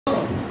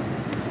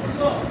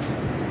বুঝছো?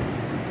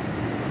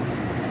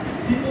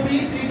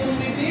 বিপরীত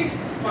ত্রিকোণমিতিক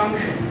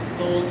ফাংশন।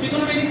 তো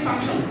ত্রিকোণমিতিক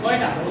ফাংশন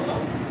কয়টা বলো তো?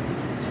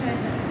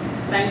 6টা।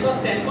 sin cos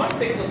tan cos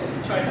sec cos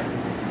 6টা।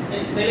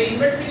 তাহলে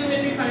ইনভার্স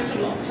ত্রিকোণমিতিক ফাংশন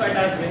 6টা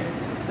আসবে।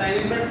 sin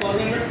inverse cos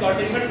inverse cot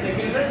inverse sec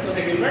inverse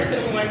cosec inverse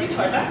এরকম আর কি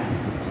 6টা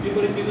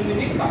বিপরীত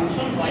ত্রিকোণমিতিক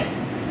ফাংশন হয়।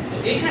 তো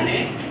এখানে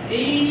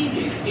এই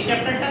যে এই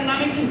চ্যাপ্টারটার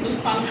নামে কিন্তু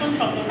ফাংশন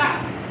শব্দটা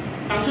আছে।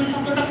 ফাংশন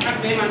শব্দটা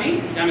থাকবে মানে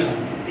ঝামেলা,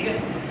 ঠিক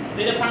আছে?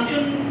 এটা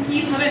ফাংশন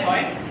কিভাবে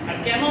হয় আর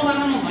কেন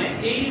বানানো হয়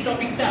এই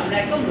টপিকটা আমরা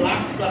একদম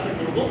লাস্ট ক্লাসে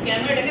করব।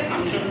 কেন এটাকে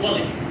ফাংশন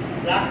বলে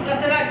লাস্ট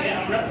ক্লাসের আগে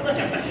আমরা পুরো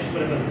চ্যাপ্টার শেষ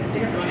করে ফেলবো,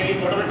 ঠিক আছে? মানে এই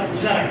ঘটনাটা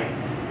বোঝার আগে,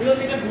 বিকজ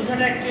এটা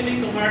বোঝাটা অ্যাকচুয়ালি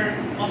তোমার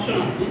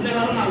অপশনাল, বুঝলে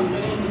ভালো না বুঝলে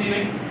কোনো ক্ষতি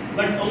নেই,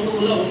 বাট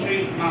অঙ্কগুলো অবশ্যই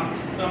মাস্ট।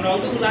 তো আমরা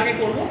অঙ্কগুলো আগে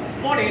করব,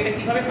 পরে এটা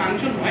কিভাবে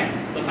ফাংশন হয়,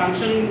 তো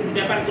ফাংশন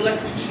ব্যাপারগুলো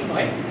কি কি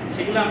হয়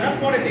সেগুলো আমরা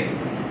পরে দেখব।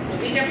 তো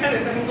এই চ্যাপ্টারে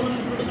তেমন কোনো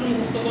সূত্র টুকু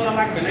মুখস্থ করা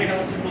লাগবে না, এটা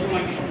হচ্ছে প্রথম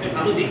আর কি সবচেয়ে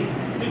ভালো দিক।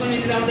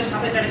 ত্রিকোণমিতিতে আমাদের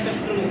 27-28টা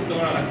সূত্র মুখস্থ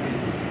করা লাগছে,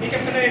 এই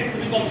চ্যাপ্টারে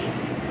খুবই কম সূত্র।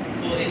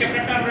 তো এই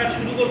চ্যাপ্টারটা আমরা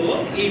শুরু করব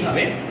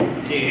এইভাবে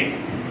যে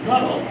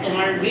ধরো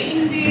তোমার মেইন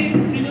যে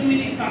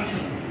ত্রিকোণমিতিক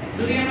ফাংশন,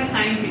 যদি আমরা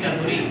sin থিটা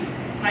ধরি,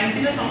 sin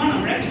থিটা সমান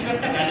আমরা কিছু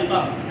একটা ভ্যালু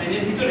পাবো, sin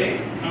এর ভিতরে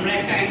আমরা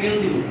একটা অ্যাঙ্গেল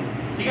দিব,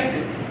 ঠিক আছে?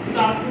 কিন্তু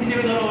আউটপুট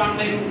হিসেবে ধরো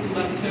 1/√2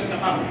 বা কিছু একটা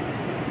পাবো,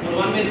 ধরো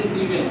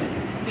 1/√2 পেলাম।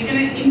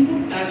 এখানে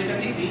ইনপুটটা যেটা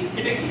দিছি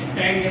সেটা কি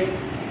একটা অ্যাঙ্গেল,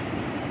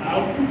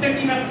 আউটপুটটা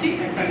কি পাচ্ছি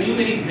একটা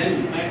নিউমেরিক ভ্যালু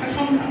বা একটা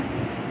সংখ্যা,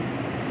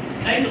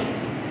 তাই তো?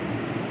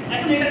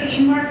 এখন এটার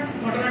ইনভার্স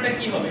ঘটনাটা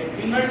কি হবে?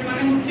 ইনভার্স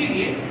মানে হচ্ছে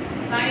গিয়ে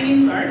sin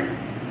ইনভার্স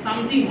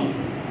সামথিং হবে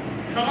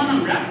সমান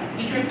আমরা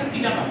কিছু একটা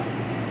থিটা পাবো,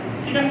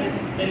 ঠিক আছে?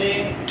 তাহলে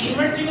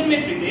ইনভার্স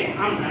ট্রিগোনোমেট্রিতে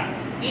আমরা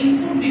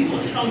ইনপুট দিব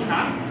সংখ্যা,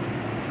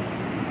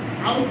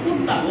 আউটপুট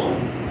পাবো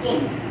কোণ।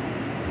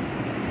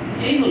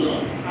 এই হলো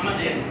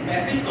আমাদের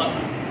বেসিক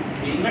কথা।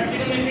 ইনভার্স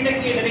ট্রিগোনোমেট্রিটা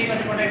কি? এটা এই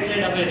পাশে পড়ায় দিলে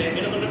এটা হয়ে যায়,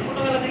 এটা তোমরা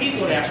ছোটবেলা থেকেই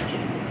করে আসছো,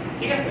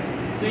 ঠিক আছে?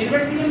 সো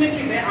ইনভার্স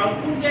ট্রিগোনোমেট্রিতে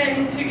আউটপুট যায়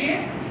হচ্ছে গিয়ে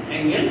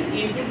অ্যাঙ্গেল,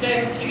 ইনপুট যায়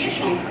হচ্ছে গিয়ে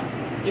সংখ্যা।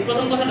 এই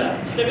প্রথম কথাটা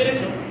বুঝতে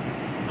পেরেছো?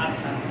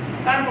 আচ্ছা,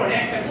 তারপরে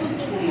একটা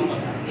গুরুত্বপূর্ণ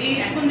কথা, এই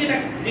এখন যেটা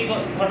যে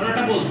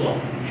ঘটনাটা বলবো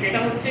সেটা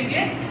হচ্ছে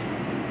গিয়ে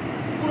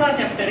পুরো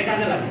চ্যাপ্টারে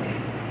কাজে লাগবে,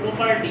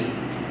 প্রপার্টি,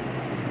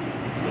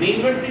 মানে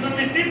ইনভার্স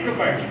ট্রিগোনোমেট্রির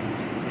প্রপার্টি।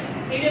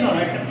 এই যে ধরো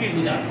একটা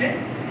ত্রিভুজ আছে,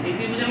 এই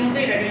ত্রিভুজের মধ্যে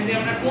এটাকে যদি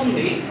আমরা কোণ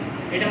দিই,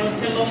 এটা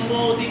হচ্ছে লম্ব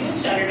অতিভুজ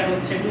আর এটা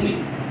হচ্ছে ভূমি,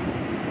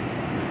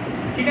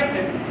 ঠিক আছে?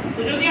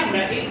 তো যদি আমরা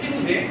এই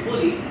ত্রিভুজে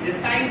বলি যে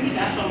sin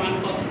থিটা সমান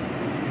কত,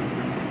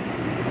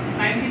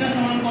 sin থিটা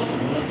সমান কত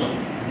বলো তো?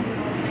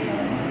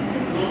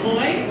 লম্ব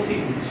বাই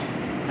অতিভুজ।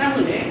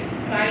 তাহলে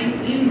sin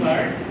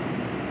ইনভার্স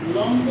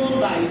লম্ব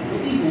বাই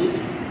অতিভুজ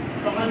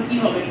সমান কি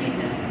হবে?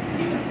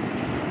 থিটা।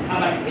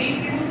 আবার এই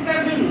ত্রিভুজটার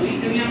জন্যই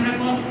যদি আমরা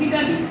cos থিটা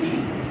লিখি,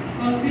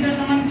 cos থিটা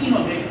সমান কি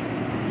হবে?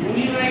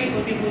 ভূমি বাই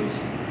অতিভুজ।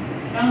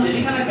 তাহলে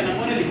লেখা লাগবে না,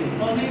 পরে লিখো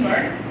cos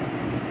ইনভার্স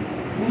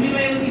ভূমি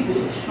বাই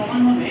অতিভুজ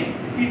সমান হবে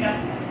থিটা।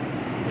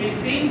 এই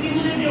সেম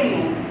ত্রিভুজের জন্য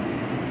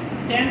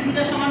tan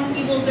থিটা সমান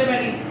কি বলতে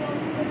পারি?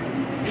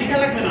 লেখা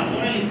লাগবে না,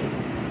 পরে লিখো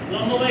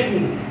লম্ব বাই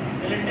ভূমি।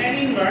 তাহলে tan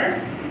ইনভার্স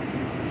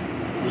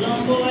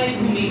লম্ব বাই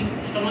ভূমি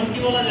সমান কি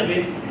বলা যাবে?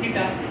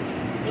 থিটা।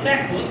 তো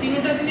দেখো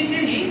তিনটা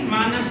জিনিসেরই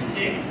মান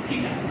আসছে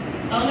থিটা।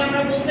 তাহলে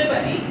আমরা বলতে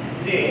পারি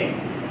যে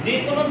যে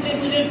কোনো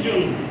ত্রিভুজের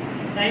জন্য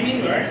sin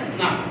ইনভার্স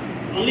না,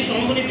 অনলি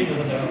সমকোণী ত্রিভুজ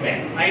হতে হবে,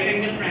 রাইট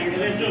অ্যাঙ্গেল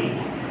ট্রায়াঙ্গেলের জন্য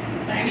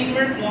sin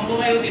ইনভার্স লম্ব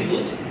বাই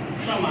অতিভুজ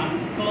সমান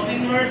cos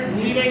ইনভার্স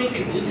ভূমি বাই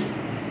অতিভুজ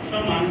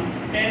সমান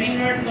tan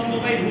ইনভার্স লম্ব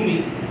বাই ভূমি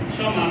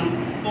সমান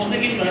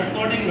cosec ইনভার্স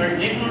cot ইনভার্স,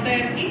 যে কোনোটাই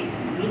আর কি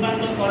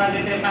রূপান্তর করা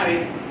যেতে পারে,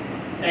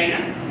 তাই না?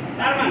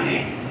 তার মানে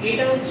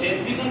এটা হচ্ছে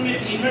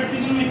ত্রিকোণমিতি ইনভার্স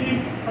ট্রিগোনোমেট্রি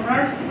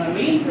ফার্স্ট বা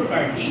মেইন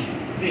প্রপার্টি,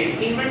 যে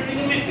ইনভার্স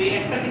ট্রিগোনোমেট্রি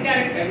একটা থেকে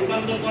আরেকটা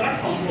রূপান্তর করা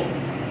সম্ভব,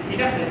 ঠিক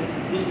আছে?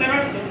 বুঝতে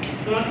পারছো?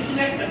 তোমাকে শুধু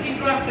একটা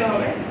চিত্র আঁকতে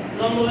হবে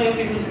লম্ব বাই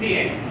অতিভুজ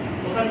দিয়ে,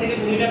 ওখান থেকে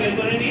ভূমিটা বের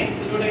করে নিয়ে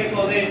দুটোটাকে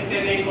cos এ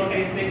tan এ cot এ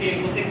sec এ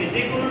cosec এ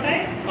যে কোনোটায়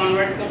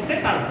কনভার্ট করতে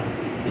পারবে,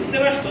 বুঝতে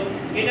পারছো?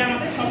 এটা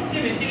আমাদের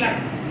সবচেয়ে বেশি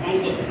লাগবে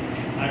অঙ্কতে।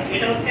 আর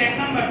এটা হচ্ছে এক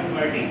নাম্বার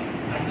প্রপার্টি।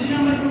 আর দুই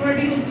নাম্বার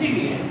প্রপার্টি হচ্ছে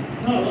গিয়ে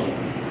ধরো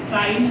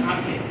sin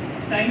আছে,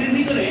 sin এর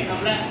ভিতরে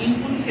আমরা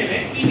ইনপুট হিসেবে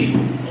কি দিব?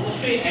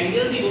 অবশ্যই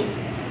অ্যাঙ্গেল দিব,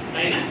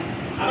 তাই না?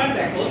 আবার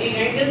দেখো এই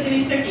অ্যাঙ্গেল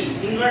জিনিসটা কি?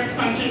 ইনভার্স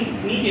ফাংশন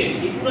নিজে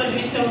এই পুরো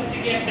জিনিসটা হচ্ছে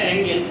কি একটা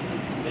অ্যাঙ্গেল।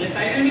 তাহলে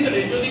sin এর ভিতরে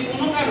যদি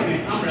কোনো কারণে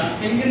আমরা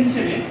অ্যাঙ্গেল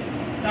হিসেবে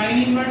sin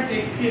ইনভার্স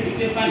x কে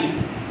দিতে পারি,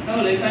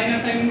 তাহলে sin আর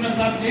sin ইনভার্স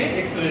বাদ যে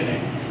x হয়ে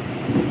যায়,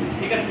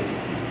 ঠিক আছে?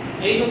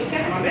 এই হচ্ছে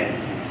আমাদের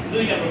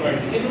দুইটা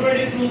প্রপার্টি। এই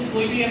প্রপার্টি প্রুফ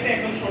বইটি আছে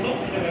একদম ছোট,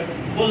 এটা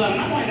বললাম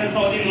না, এটা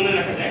সহজেই মনে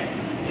রাখা যায়।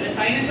 তাহলে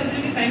sin এর সাথে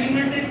যদি sin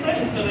ইনভার্স x হয়,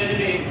 উত্তর হয়ে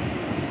যাবে x।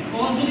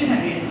 cos যদি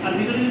থাকে আর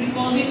ভিতরে যদি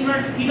cos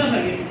ইনভার্স থিটা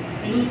থাকে,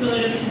 তাহলে উত্তর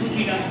হয়ে যাবে শুধু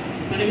থিটা।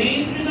 মানে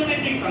মেইন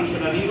ট্রিগোনোমেট্রিক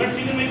ফাংশন আর ইনভার্স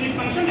ট্রিগোনোমেট্রিক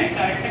ফাংশন একটা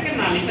আরেকটাকে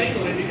নালিফাই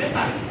করে দিতে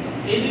পারে।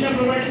 এই দুইটা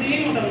প্রপার্টি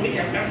দিয়েই মোটামুটি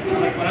চ্যাপ্টার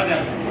কভার করা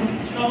যাবে।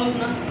 সহজ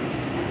না?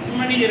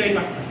 তোমরা নিজেরাই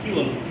পারবে, কি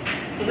বলবো?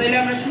 সো তাহলে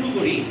আমরা শুরু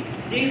করি।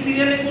 যেই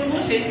সিরিয়ালে করব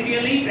সেই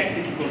সিরিয়ালেই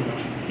প্র্যাকটিস করব,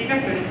 ঠিক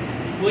আছে?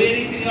 বইয়ের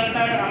এই সিরিয়ালটা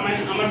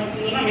আমার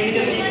পছন্দ না, আমি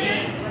নিজে করব।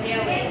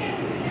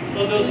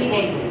 তবে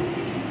বসবো।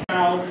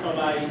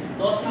 সবাই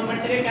 10 নাম্বার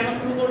থেকে কেন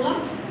শুরু করলাম?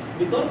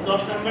 বিকজ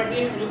 10 নাম্বার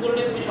দিয়ে শুরু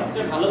করলে তুমি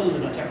সবচেয়ে ভালো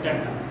বুঝবা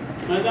চ্যাপ্টারটা,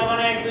 নয়তো আমার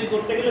 1 2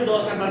 করতে গেলে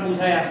 10 নাম্বার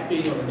বুঝায়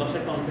আসতেই হবে 10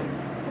 এর কনসেপ্ট,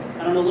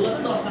 কারণ ওগুলোতে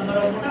 10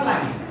 নাম্বারের অঙ্কটা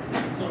লাগে।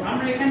 সো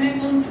আমরা এখানে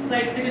কোন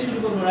সাইড থেকে শুরু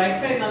করব, রাইট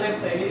সাইড না লেফট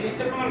সাইড, এই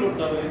জিনিসটা প্রমাণ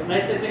করতে হবে।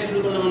 রাইট সাইড থেকে শুরু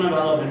করলে মনে হয়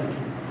ভালো হবে না,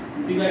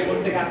 ডিভাইড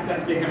করতে আস্তে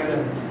আস্তে এখানে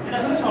যাবে, এটা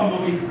আসলে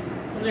সম্ভবই।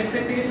 লেফট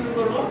সাইড থেকে শুরু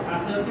করব,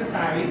 আছে হচ্ছে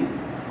sin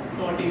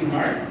cot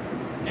inverse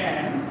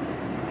tan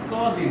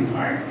cos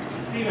inverse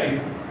 3/4।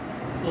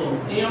 So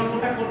এই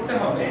অঙ্কটা করতে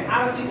হবে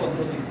আরবি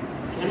পদ্ধতিতে।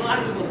 কেন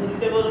আরবি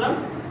পদ্ধতিতে বললাম,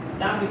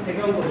 ডান দিক থেকে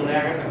অঙ্ক করে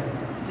আগাতে হবে,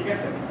 ঠিক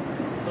আছে।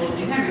 সো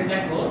এখানে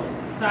দেখো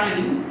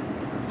sin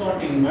cot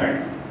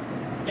inverse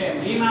tan,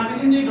 এই মাঝে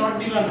কিন্তু এই ডট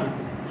দিবা না,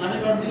 মাঝে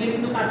ডট দিলে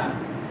কিন্তু কাটা,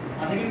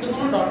 মাঝে কিন্তু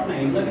কোনো ডট নাই,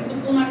 এগুলো কিন্তু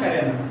কোন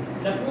আকারে না,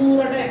 এটা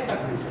পুরোটা একটা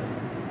ফাংশন,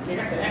 ঠিক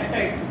আছে, একটা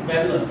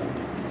ভ্যালু আছে।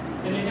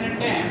 তাহলে এখানে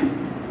tan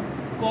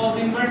cos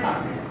inverse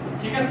আছে,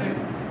 ঠিক আছে।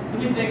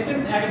 তুমি দেখতে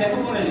আগে দেখো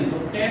পরে লিখো,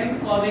 tan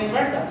cos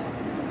inverse আছে।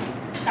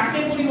 কাকে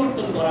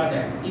পরিবর্তন করা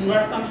যায়,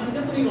 ইনভার্স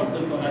ফাংশনকে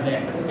পরিবর্তন করা যায়,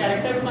 একটা থেকে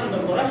আরেকটা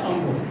রূপান্তর করা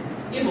সম্ভব।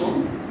 এবং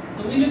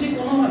তুমি যদি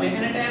কোনোভাবে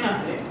এখানে tan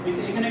আছে,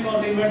 এখানে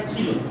cos inverse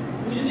ছিল,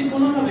 তুমি যদি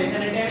কোনোভাবে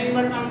এখানে tan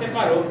inverse আনতে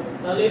পারো,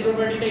 তাহলে এই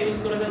প্রপার্টিটা ইউজ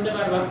করে ফেলতে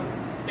পারবা।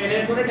 tan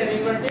এর পরে tan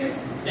inverse x,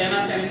 tan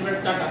আর tan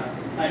inverse কাটা,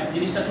 আর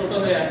জিনিসটা ছোট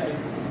হয়ে আসবে।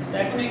 তো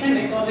এখন এখানে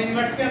cos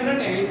inverse কে আমরা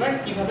tan inverse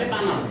কিভাবে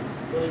বানাবো,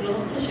 প্রশ্ন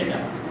হচ্ছে সেটা।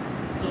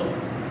 তো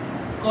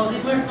cos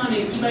inverse মানে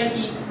কি বাই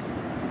কি,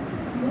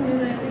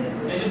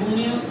 এই যে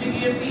ভূমি হচ্ছে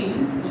গিয়ে 3,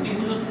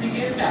 প্রতিভুজ হচ্ছে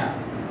গিয়ে 4,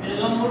 এর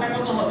লম্বটা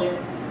কত হবে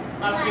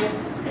 5 কে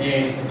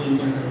এই তো বল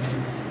করে ফেলছি,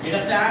 এটা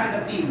 4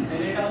 এটা 3,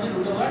 তাহলে এটা হবে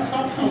 √,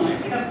 সব সময়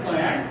এটা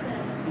স্কয়ার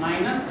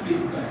মাইনাস 3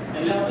 স্কয়ার,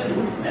 তাহলে হবে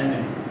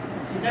 √7,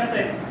 ঠিক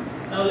আছে।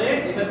 তাহলে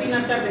এটা 3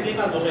 আর 4 থেকে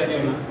 5 বসাই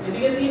দিও না,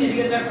 এদিকে 3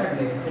 এদিকে 4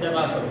 থাকবে, এটা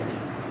 5 হবে।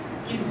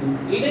 কিন্তু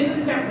এটাই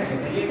যদি 4 থাকে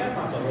তাহলে এটা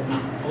 5 হবে না,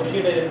 অবশ্যই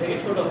এটা এর থেকে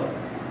ছোট হবে।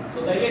 সো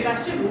তাহলে এটা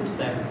আসছে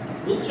 √7,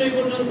 বুঝছো এই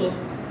পর্যন্ত।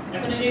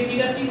 এখন এই যে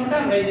থিটার চিহ্নটা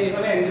আমরা এই যে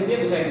এইভাবে অ্যাঙ্গেল দিয়ে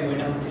বুঝাই দেব,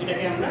 এটা হচ্ছে,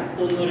 এটাকে আমরা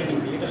কোণ ধরে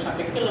নিছি, এটা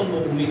সাপেক্ষে লম্ব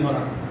ভূমি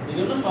ধরা।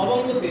 এইজন্য সব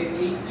অঙ্কতে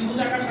এই ত্রিভুজ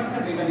আঁকার সাথে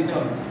সাথে এটা দিতে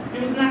হবে,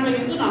 ত্রিভুজ না আঁকলে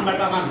কিন্তু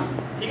নাম্বারটা বানা,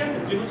 ঠিক আছে,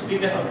 ত্রিভুজ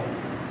দিতে হবে।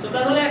 সো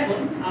তাহলে এখন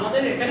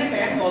আমাদের এখানে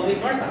tan cos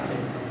inverse আছে,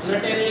 আমরা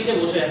tan লিখে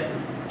বসে আছি,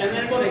 tan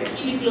এর পরে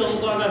কি লিখলে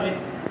অঙ্ক আগাবে,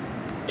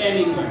 tan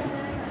inverse।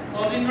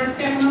 cos inverse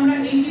কে এখন আমরা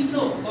এই চিত্র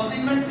cos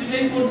inverse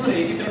 3/4 ধরে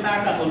এই চিত্রটা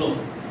আঁকা হলো,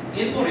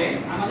 এরপরে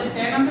আমাদের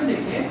tan আছে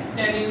দেখে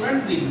tan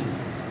inverse লিখব।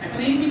 এখন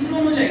এই চিত্র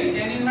অনুযায়ী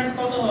tan inverse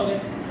কত হবে,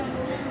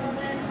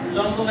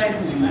 লম্ব বাই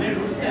ভূমি মানে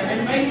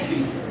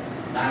 √7/3।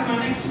 তার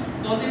মানে কি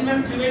cos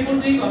inverse 3/4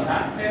 যেই কথা,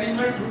 tan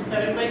inverse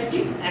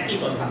 √7/3 একই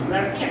কথা, আমরা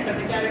আর কি একটা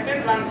থেকে আরেকটা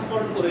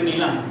ট্রান্সফর্ম করে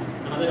নিলাম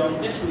আমাদের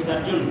অঙ্কের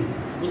সুবিধার জন্য,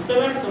 বুঝতে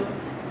পারছো।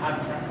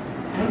 আচ্ছা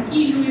এখন কি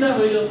সুবিধা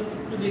হইলো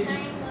একটু দেখি,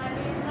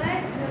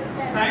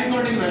 sin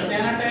cot inverse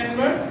tan আর tan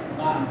inverse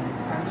বা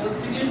থাকতে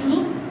হচ্ছে কি শুধু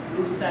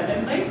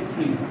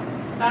 √7/3,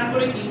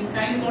 তারপরে কি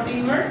sin cot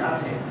inverse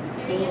আছে।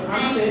 তো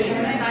আমাদের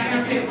এখানে sin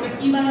আছে, এরপরে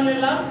কি বানালে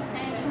লাভ,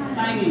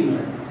 sin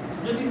inverse।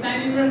 যদি sin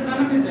inverse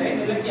বানাতে চাই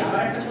তাহলে কি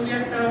আবার একটা ছবি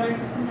আঁকতে হবে,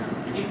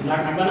 এই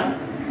ব্ল্যাক আঁকবা না,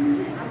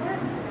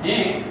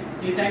 হ্যাঁ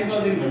এই sin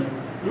cos inverse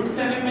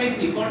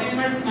 √7/3, cot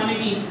inverse মানে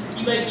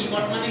কি বাই কি,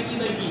 cot মানে কি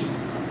বাই কি,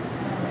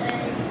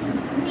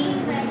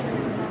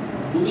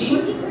 ভূমি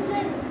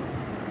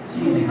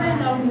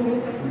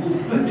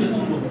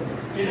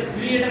এটা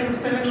 3, এটা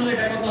 √7 হলে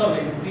এটা কত হবে,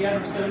 3 আর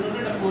 √7 হলে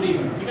এটা 4 ই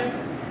হবে, ঠিক আছে।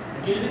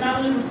 কেউ যদি না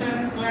বলে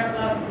 √7²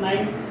 +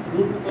 9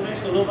 রুট করে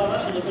 16 পাবা,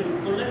 16 কে রুট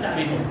করলে 4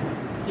 ই হবে,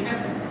 ঠিক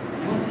আছে।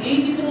 এখন এই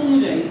চিত্র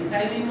অনুযায়ী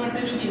sin inverse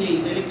যদি নেই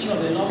তাহলে কি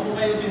হবে, লম্ব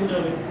বাই অতিভুজ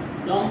হবে,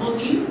 লম্ব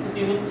 3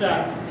 অতিভুজ 4,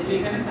 তাহলে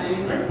এখানে sin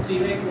inverse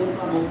 3/4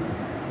 পাবো।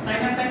 sin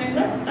আর sin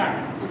inverse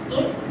কাটা,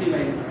 উত্তর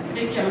 3/4।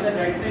 এটা কি আমাদের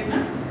রাইট সাইড না,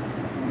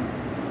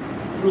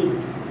 রুট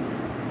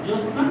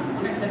জোস না,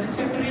 অনেক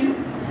স্যাটিসফ্যাক্টরি না।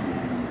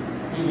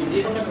 এই যে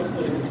এটা ক্রস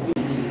করে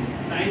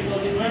sin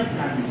cos inverse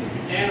কাটবে,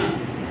 tan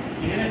আছে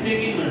এখানে sec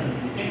inverse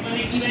আছে, sec মানে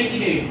কি বাই কি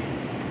রে,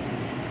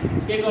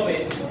 কে কবে,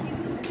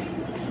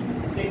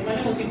 sec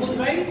মানে অতিভুজ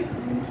বাই,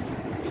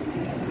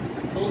 ঠিক আছে।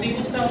 তো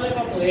অতিভুজটা হবে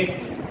কত, x,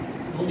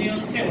 ভূমি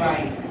হচ্ছে y,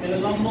 তাহলে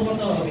লম্ব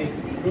কত হবে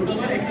 √x²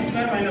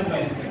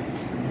 - y²,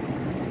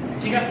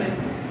 ঠিক আছে।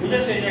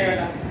 বুঝেছো এই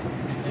জায়গাটা,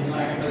 এই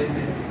তোমার একটা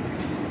হইছে,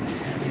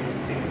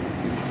 ঠিক আছে।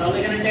 তাহলে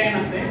এখানে tan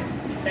আছে,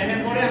 tan এর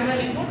পরে আমরা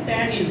লিখব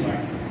tan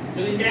inverse।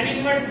 যদি tan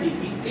inverse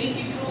লিখি এই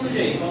চিত্র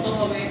অনুযায়ী কত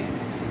হবে,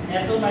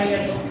 এত বাই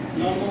এত,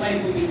 লম্ব বাই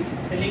ভূমি,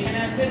 তাহলে এখানে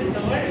আসবে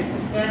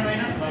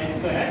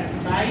 √x²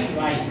 -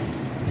 y²/y,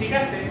 ঠিক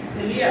আছে,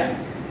 ক্লিয়ার।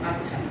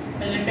 আচ্ছা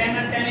তাহলে tan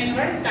আর tan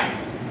inverse কাট,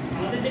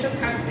 আমাদের যেটা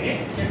থাকবে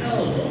সেটা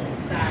হলো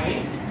sin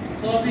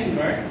cos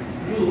inverse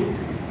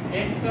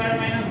 √x²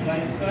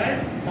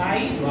 -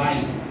 y²/y,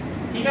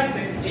 ঠিক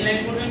আছে। এই লাইন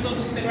পর্যন্ত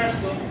বুঝতে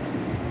পারছো,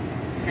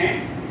 হ্যাঁ।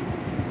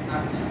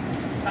 আচ্ছা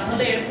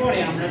তাহলে এরপরে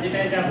আমরা যেটা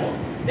যাব,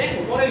 দেখো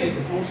পরে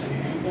লিখো, সমস্যা নেই,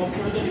 আমি পজ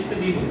করে তো লিখতে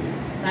দিব।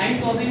 sin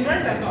cos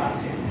inverse এত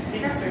আছে,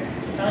 ঠিক আছে।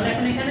 তাহলে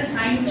এখন এখানে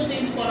sin তো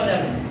চেঞ্জ করা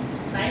যাবে,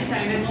 sin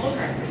sin এর মতো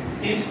থাকবে,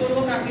 চেঞ্জ করব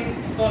কাকে,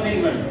 cos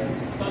inverse।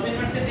 cos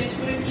inverse কে চেঞ্জ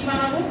করে কি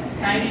বানাবো,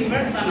 sin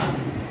inverse বানাবো।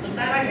 তো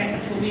তার আগে একটা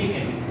ছবি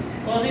এঁকে নিই,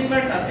 cos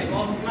inverse আছে,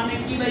 cos মানে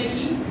কি বাই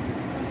কি,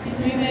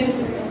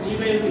 2/3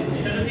 বাই অতিভুজ,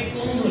 এটা যদি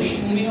কোণ ধরি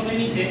ভূমি হবে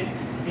নিচে,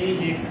 এই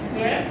যে x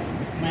square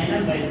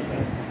minus y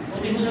square,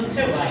 অতিভুজ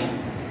হচ্ছে y।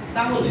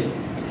 তাহলে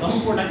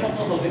লম্বটা কত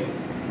হবে?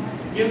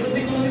 কেউ যদি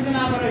কোনো কিছু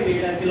না পারে যে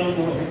এটা কি লম্ব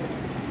হবে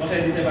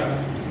বসাই দিতে পারবে,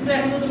 কিন্তু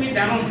এখন তো তুমি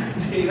জানো না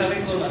যে এইভাবে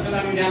করবা, চলো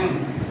আমি জানো না,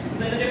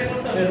 তো এটা যেটা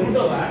করতে হবে root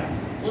over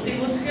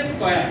অতিভুজকে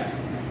square,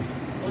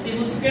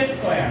 অতিভুজকে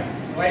square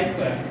y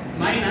square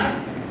minus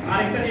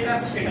আরেকটা যেটা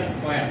আছে সেটা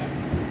স্কয়ার,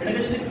 এটাকে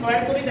যদি স্কয়ার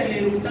করি তাহলে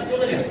এই রুটটা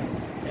চলে যাবে,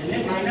 তাহলে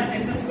মাইনাস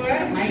x স্কয়ার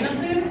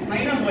মাইনাসের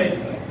মাইনাস y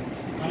স্কয়ার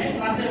মানে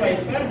প্লাসের y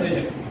স্কয়ার হয়ে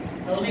যাবে।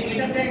 তাহলে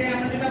এটার জায়গায়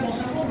আমরা যেটা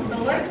বসাবো root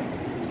over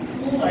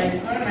 2y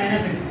square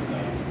minus x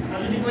square, আর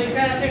যদি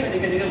পরীক্ষায় আসে এটা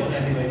দিকে দিকে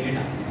বসাই দিবে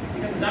এটা,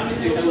 ঠিক আছে? জানো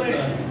তো এটা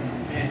উত্তর আসবে।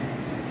 হ্যাঁ,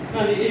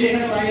 তাহলে এই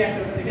এখানে y আছে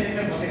তো দিকে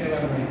দিকে বসাইতে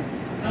পারবে।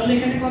 তাহলে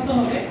এখানে কত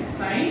হবে?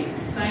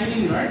 sin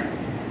ইনভার্স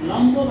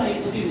লম্ব বাই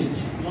অতিভুজ,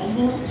 লম্ব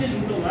হচ্ছে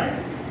root over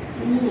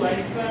 2y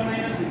square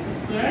minus x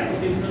square,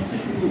 অতিভুজ হচ্ছে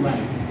শুধু y।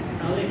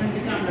 তাহলে এখান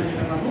থেকে আমরা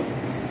যেটা পাবো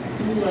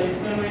 2y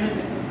square minus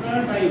x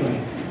square by y।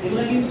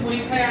 এগুলা কিন্তু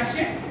পরীক্ষায়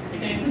আসে,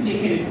 এটা একটু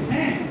দেখে রেখো।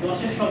 হ্যাঁ, 10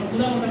 এর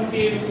সবগুলা মোটামুটি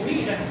এরকমই,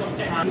 এটা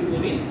সবচেয়ে হার্ড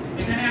করি।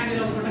 এখানে আগের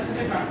অঙ্কটার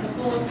সাথে পার্থক্য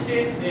হচ্ছে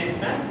যে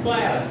একটা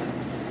স্কয়ার আছে,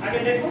 আগে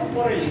দেখো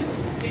পরে লিখো,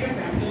 ঠিক আছে?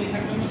 আমি তো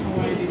লেখার জন্য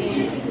সময় দিচ্ছি।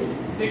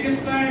 sec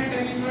স্কয়ার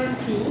tan ইনভার্স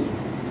 2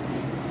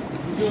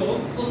 যোগ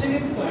cosec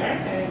স্কয়ার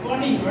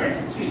cot ইনভার্স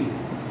 3,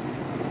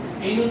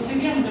 এই হচ্ছে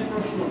কি আমাদের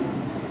প্রশ্ন।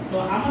 তো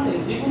আমাদের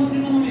যে কোনো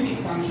ত্রিকোণমিতিক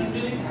ফাংশন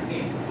যদি থাকে,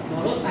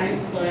 ধরো sin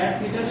স্কয়ার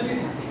থিটা যদি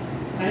থাকে,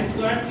 sin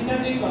স্কয়ার থিটা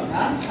যেই কথা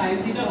sin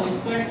থিটা হোল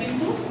স্কয়ার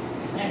কিন্তু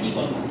একই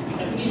কথা,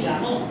 এটা তুমি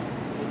জানো?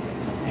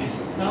 হ্যাঁ,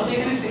 তাহলে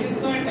এখানে sec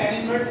স্কয়ার tan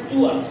ইনভার্স 2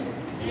 আছে,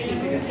 এটা কি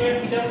sec স্কয়ার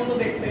থিটার মতো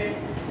দেখতে?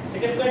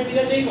 sec স্কয়ার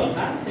থিটা যেই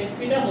কথা sec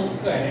থিটা হোল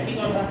স্কয়ার একই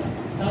কথা।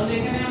 তাহলে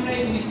এখানে আমরা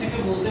এই জিনিসটাকে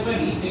বলতে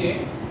পারি যে,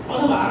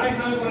 অথবা আরো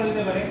একভাবে করা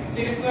যেতে পারে,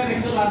 sec স্কয়ার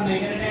রেখে তো লাভ নাই,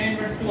 এখানে tan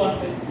ইনভার্স 2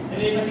 আছে,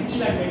 তাহলে এই পাশে কি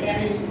লাগবে?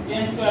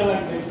 tan স্কয়ার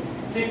লাগবে।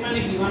 sec মানে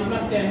কি 1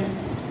 tan,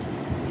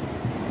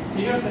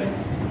 ঠিক আছে?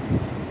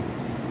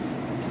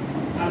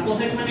 আর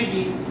cosec মানে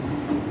কি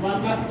 1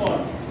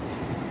 cot,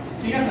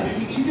 ঠিক আছে? আমি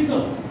ঠিক লিখছি তো?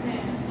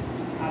 হ্যাঁ।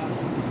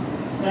 আচ্ছা,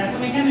 সো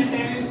এখন এখানে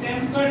tan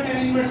স্কয়ার tan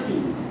ইনভার্স 2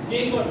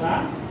 যেই কথা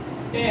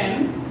tan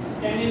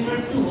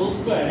ইনভার্স 2 হোল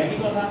স্কয়ার একই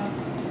কথা,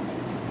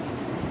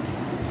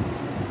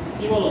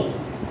 কি বলো?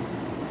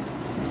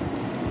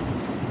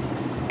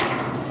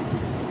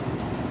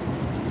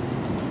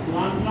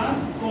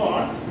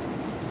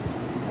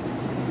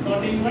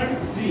 cot ইনভার্স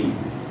 3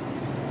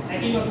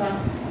 একই কথা,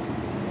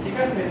 ঠিক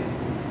আছে?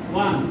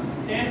 1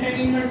 tan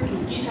ইনভার্স 2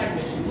 কি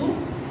থাকবে? শুধু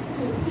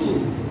 2,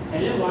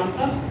 তাহলে 1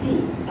 2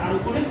 তার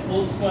উপরে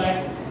হোল স্কয়ার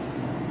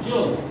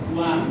যোগ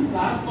 1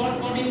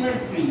 cot ইনভার্স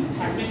 3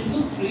 থাকবে শুধু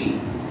 3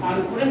 তার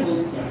উপরে হোল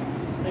স্কয়ার,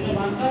 তাহলে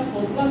 1 4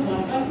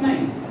 1 9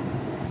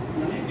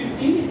 মানে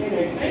 15, এটা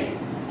রাইট সাইড।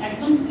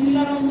 একদম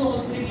সিমিলার অঙ্ক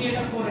হচ্ছে কি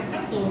এটা পরেরটা,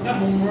 সো ওটা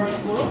হোমওয়ার্ক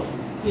করো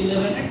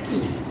 11 এর 2।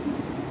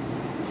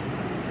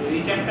 তো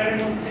এই চ্যাপ্টারের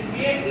মধ্যে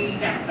গিয়ে এই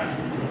চারটা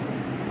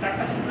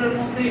সূত্রের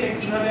মধ্যে এটা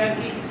কিভাবে আর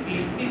কি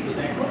লিখছি একটু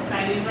দেখো।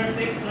 sin inverse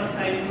x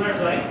sin inverse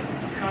y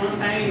সমান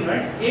sin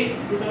inverse x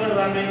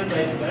 √1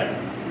 y square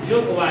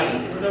যোগ y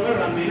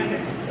 √1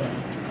 x স্কয়ার।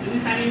 যদি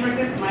sin inverse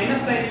x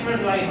sin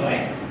inverse y হয়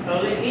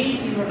তাহলে এই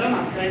চিহ্নটা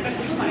মাঝখানেটা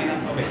শুধু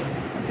মাইনাস হবে।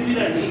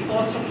 সিমিলারলি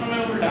cos সব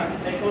সময় উল্টা,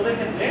 তাই cos এর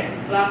ক্ষেত্রে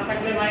প্লাস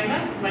থাকলে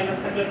মাইনাস, মাইনাস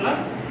থাকলে প্লাস,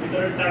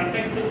 ভিতরের টার্মটা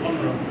একটু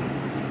অন্যরকম।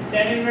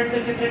 tan ইনভার্স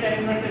এর ক্ষেত্রে tan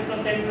inverse x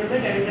tan inverse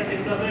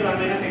x হবে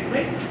 1 x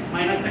বাই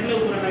মাইনাস থাকলে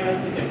উপরে মাইনাস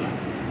নিচে প্লাস।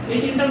 এই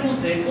তিনটার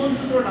মধ্যে কোন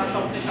সূত্রটা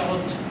সবচেয়ে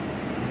সহজ?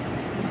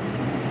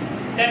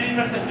 tan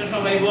ইনভার্স এর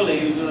সবাই বলে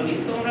ইউজুয়ালি,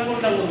 তোমরা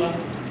কোনটা বলবা?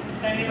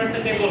 tan ইনভার্স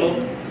এর বলো।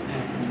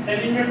 tan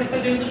ইনভার্স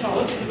এর যেহেতু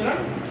সহজ, সুতরাং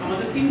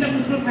আমাদের তিনটা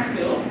সূত্র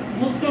থাকলেও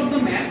মোস্ট অফ দ্য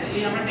ম্যাথ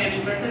এই আমরা tan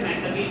ইনভার্স এর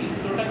ম্যাথটা দিয়ে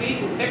সূত্রটাকেই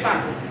করতে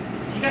পারবো,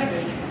 ঠিক আছে?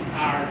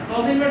 আর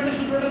cos ইনভার্স এর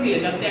সূত্রটা দিয়ে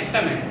জাস্ট একটা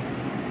ম্যাথ,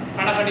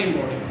 ফাটাফাটি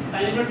ইম্পর্টেন্ট।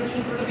 sin ইনভার্স এর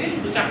সূত্রটা দিয়ে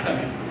শুধু চারটা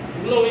ম্যাথ,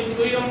 এগুলো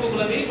ওই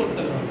অঙ্কগুলো দিয়েই করতে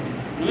হবে,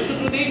 ওই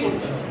সূত্র দিয়েই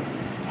করতে হবে।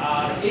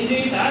 আর এই যে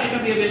এটা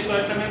দিয়ে বেশ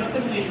কয়েকটা ম্যাথ আছে,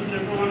 এই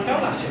সূত্রের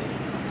প্রমাণটাও আসে।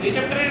 এই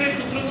চ্যাপ্টারের এই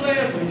সূত্রগুলো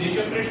এরকম, যে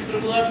চ্যাপ্টারের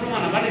সূত্রগুলোর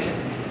প্রমাণ আবার এসে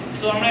থাকে।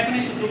 তো আমরা এখানে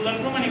এই সূত্রগুলোর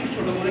প্রমাণ একটু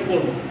ছোট করে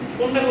করব।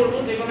 কোনটা করব?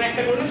 যে কোনো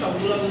একটা করলে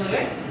সবগুলো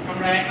বোঝালে।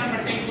 আমরা এক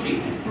নাম্বারটাই করি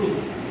প্রুফ।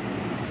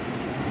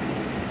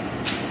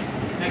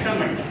 এক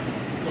নাম্বারটা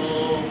তো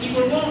কি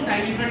করব?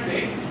 sin inverse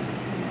x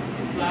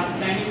plus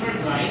sin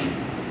inverse y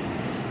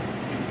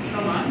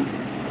সমান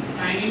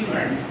sin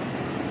inverse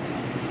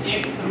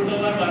x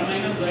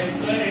 √1 y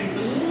square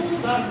into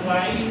plus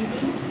y into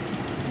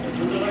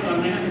 √1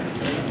 x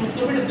square.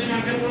 প্রশ্নটা 2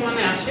 মার্কের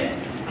প্রমাণে আসে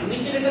আর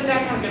নিচের এটা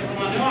 4 মার্কের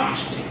প্রমাণেও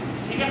আসছে,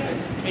 ঠিক আছে?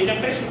 এই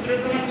চ্যাপ্টারের সূত্রের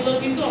প্রমাণগুলো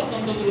কিন্তু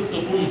অত্যন্ত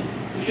গুরুত্বপূর্ণ।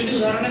 তুমি যদি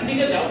উদাহরণের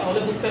দিকে যাও তাহলে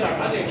বুঝতে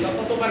পারবা যে এগুলো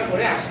কতবার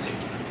করে আসছে।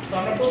 তো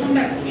আমরা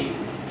প্রথমটা করি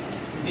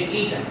যে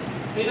এইটা,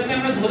 এটাকে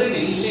আমরা ধরে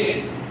নেই লেট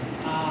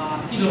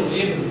কি ধরব?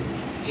 a ধরব,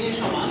 a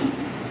সমান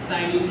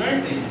sin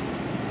ইনভার্স x।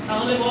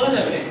 তাহলে বলা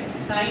যাবে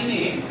sin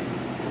a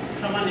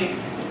সমান x,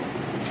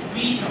 b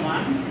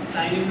সমান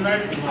sin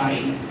ইনভার্স y।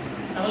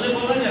 তাহলে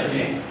বলা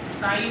যাবে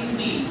sin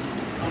b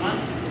সমান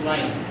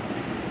y।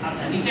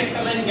 আচ্ছা, নিচে একটা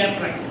লাইন গ্যাপ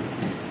রাখো,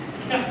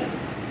 ঠিক আছে?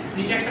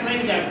 নিচে একটা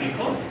লাইন গ্যাপ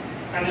রেখো।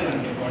 কাজে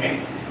লাগবে পরে।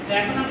 তো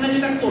এখন আমরা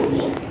যেটা করব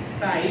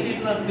sin a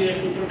 + b এর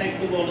সূত্রটা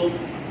একটু বলো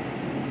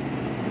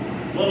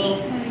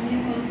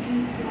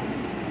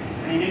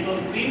sin a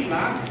cos b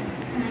plus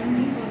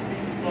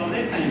cos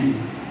a sin b,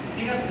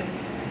 ঠিক আছে।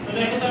 তো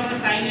দেখো তো আমরা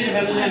sin এর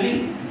ভ্যালু জানি,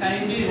 sin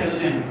b এর ভ্যালু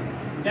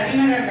জানি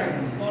না কার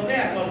কারণে cos a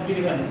R cos b এর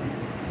ভ্যালু।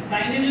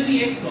 sin a যদি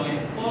x হয়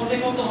cos a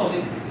কত হবে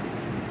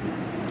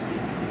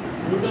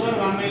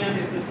 √1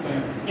 - x²।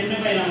 কেমনে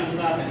পাইলাম এত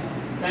তাড়াতাড়ি?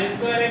 sin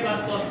square a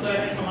 + cos square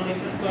a সমান x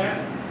স্কয়ার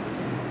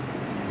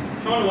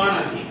সমান 1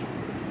 আর কি,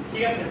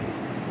 ঠিক আছে।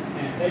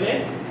 হ্যাঁ, তাহলে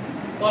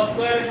cos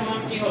স্কয়ার a সমান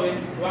কি হবে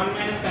 1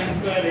 - sin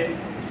square a,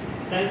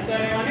 sin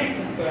square a মানে x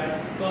স্কয়ার,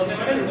 cos a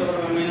মানে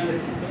 √1 -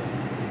 x স্কয়ার।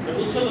 তো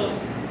বুঝছো তো?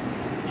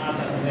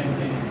 আচ্ছা আচ্ছা, দেখো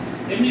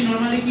এমনি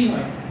নরমালি কি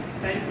হয়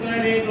sin square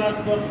a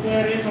 + cos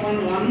square a সমান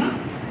 1 না?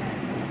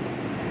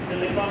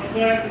 তাহলে cos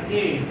স্কয়ার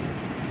a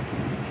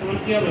সমান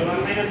কি হবে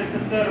 1 - x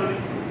স্কয়ার হবে,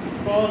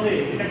 cos a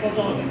এটা কত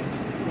হবে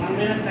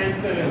 1 - sin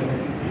স্কয়ার a হবে,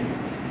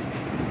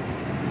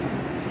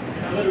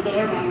 এটা হবে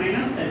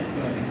 √1 - sin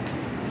স্কয়ার a।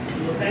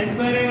 তো sin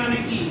স্কয়ার a মানে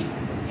কি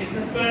x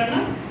স্কয়ার না?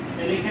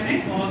 তাহলে এখানে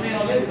cos a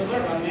হবে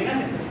 √1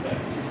 - x স্কয়ার,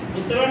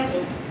 বুঝতে পারছো?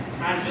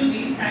 আর যদি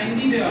sin b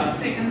দেওয়া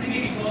আছে এখান থেকে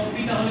কি cos b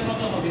তাহলে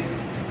কত হবে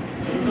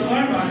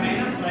 √1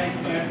 - y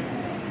স্কয়ার,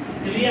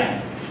 ক্লিয়ার?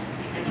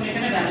 এখন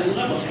এখানে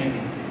ভ্যালুগুলো বসাই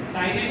দিই।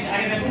 sin a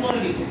আগে দেখো পরে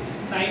লিখো,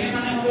 sin a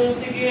মানে হবে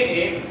হচ্ছে কি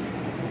x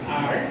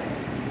আর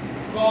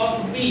cos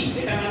b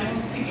এটা মানে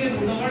হচ্ছে কি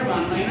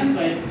 √1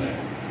 - y স্কয়ার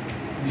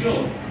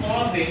যোগ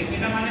cos a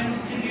এটা মানে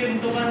হচ্ছে কি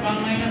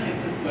 √1 - x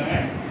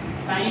স্কয়ার,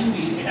 sin b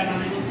এটা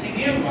মানে হচ্ছে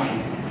কি 1।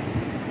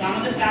 তো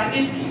আমাদের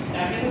টার্গেট কি?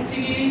 টার্গেট হচ্ছে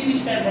কি এই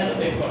জিনিসটার ভ্যালু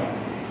বের করা।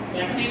 তো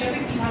এখন এটাতে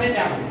কিভাবে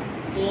যাব?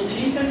 তো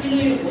জিনিসটা ছিল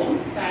এরকম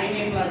sin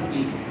a + b,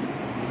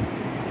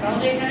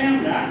 তাহলে এখানে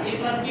আমরা a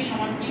 + b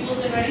সমান কি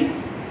বলতে পারি?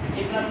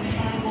 a + b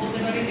সমান বলতে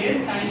পারি যে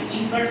sin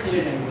ইনভার্স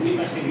হয়ে যাবে দুই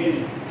পাশে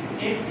গেলে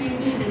x *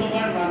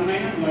 √1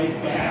 - y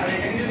স্কয়ার, আর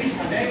এটাকে যদি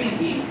সাজায়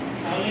লিখি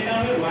তাহলে এটা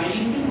হবে y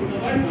 *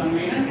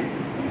 √1 - x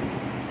স্কয়ার,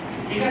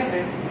 ঠিক আছে।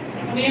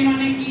 এখন a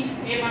মানে কি?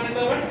 a মানে তো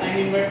আবার sin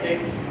ইনভার্স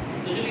x।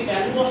 তো যদি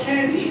ভ্যালু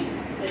বসায় দিই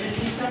তাহলে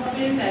জিনিসটা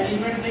হবে sin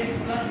inverse x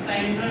 +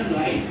 sin inverse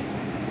y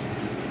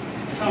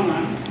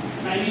সমান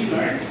sin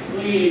ইনভার্স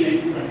ওই লাইন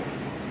পুরো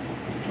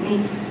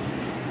প্রুফ।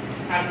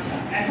 আচ্ছা,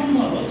 এখন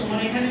ধরো তোমার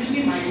এখানে যদি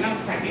মাইনাস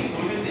থাকে,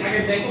 তোমাকে আগে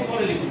দেখো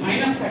পরে লিখো,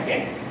 মাইনাস থাকে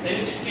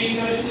তাহলে চেঞ্জ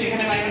হবে, শুধু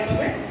এখানে মাইনাস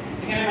হবে,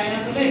 এখানে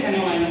মাইনাস হবে,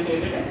 এখানেও মাইনাস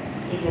হয়ে যাবে,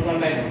 সূত্র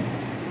পাল্টাই যাবে।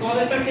 cos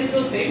এর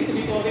ক্ষেত্রেও সেম,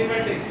 তুমি cos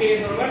inverse x K a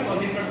ধরবা, cos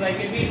ইনভার্স y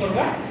কে b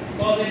করবা,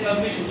 cos a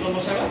 + b সূত্র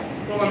বসাবা,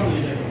 প্রমাণ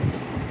হয়ে যাবে।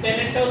 tan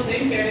এরটাও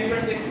same, tan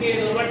inverse x K a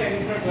ধরবা, tan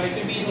ইনভার্স y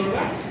কে b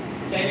ধরবা,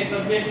 tan a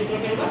 + b এর সূত্র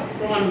ফেলবা,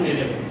 প্রমাণ হয়ে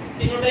যাবে।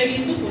 তিনটাই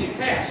কিন্তু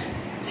পরীক্ষায় আসে,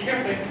 ঠিক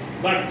আছে।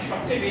 বাট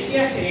সবচেয়ে বেশি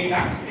আসে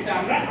এটা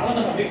আমরা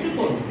আলাদাভাবে একটু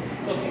করব।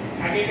 ওকে,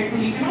 আগে এটা একটু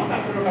লিখে নাও,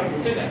 তারপর ওটা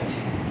করতে যাচ্ছি।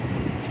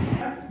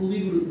 খুবই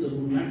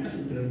গুরুত্বপূর্ণ একটা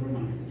সূত্রের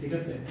প্রমাণ, ঠিক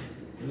আছে।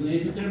 এবং এই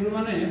সূত্রের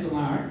প্রমাণে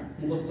তোমার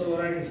মুখস্থ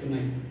করার কিছু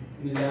নাই,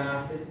 তুমি যা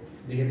আছে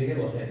দেখে দেখে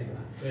বসায় দিবা,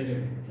 হয়ে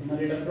যাবে। তোমার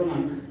এটা প্রমাণ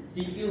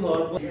সিকিউ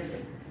হওয়ার পর, ঠিক আছে।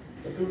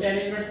 তো 2 tan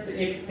ইনভার্স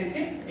x থেকে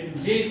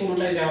যে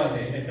কোনটায় যাওয়া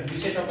যায়, এটা একটা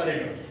বিশেষ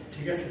অপারেটর,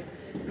 ঠিক আছে।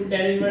 2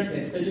 tan ইনভার্স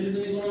x এ যদি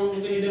তুমি কোনো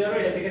অঙ্ককে নিতে পারো,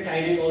 এটা থেকে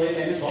sin a cos a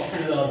tan a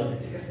সবখানে যাওয়া যাবে,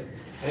 ঠিক আছে।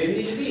 আর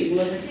এমনি যদি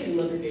এগুলো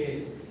থেকে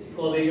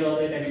cos a যাওয়া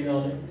যায়, tan a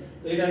যাওয়া যায়,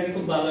 তো এটা আর কি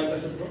খুব ভালো একটা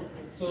সূত্র।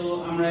 সো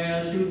আমরা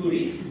শুরু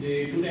করি যে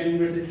 2 tan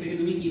ইনভার্স x থেকে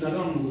তুমি কিভাবে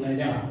অঙ্কগুলোয়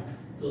যাবা।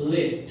 তো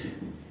লেট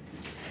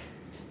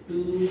 2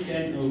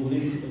 tan ভুলে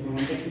গেছি তো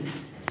আমাকে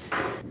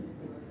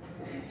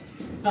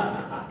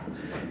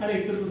আরে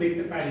একটু তো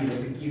দেখতে পারি না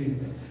কি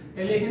হইছে।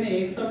 তাহলে এখানে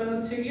x হবে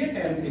হচ্ছে কি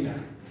tan থিটা,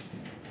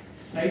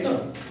 তাই তো?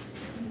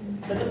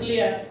 এটা তো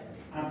ক্লিয়ার।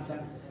 আচ্ছা,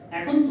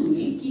 এখন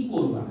তুমি কি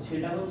করবা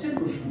সেটা হচ্ছে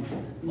প্রশ্ন।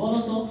 বলো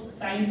তো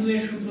sin 2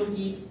 এর সূত্র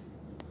কি?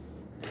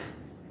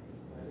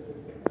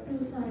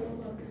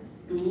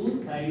 2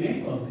 sin a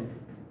cos a,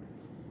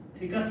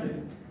 ঠিক আছে।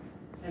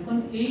 এখন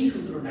এই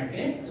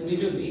সূত্রটাকে তুমি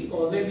যদি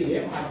cos a দিয়ে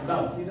ভাগ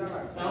দাও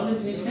তাহলে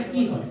জিনিসটা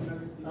কি হয়?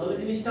 তাহলে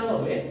জিনিসটা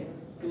হবে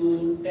 2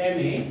 tan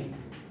a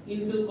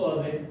cos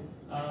a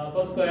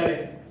cos square a।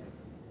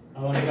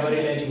 আমার একেবারে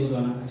এই লাইনই বুঝবা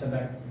না, আচ্ছা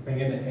দেখ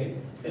ভেঙে দেখাই।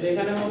 তাহলে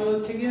এখানে হবে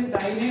হচ্ছে কি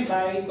sin a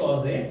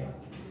cos a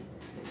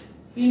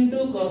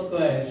cos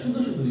square a।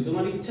 শুধুই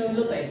তোমার ইচ্ছা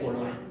হলো তাই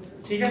করবা,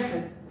 ঠিক আছে।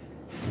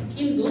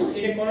 কিন্তু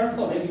এটা করার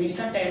ফলে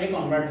জিনিসটা tan এ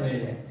কনভার্ট হয়ে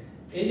যায়।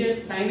 এই যে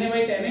sin a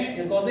tan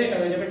a cos a এটা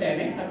হয়ে যাবে tan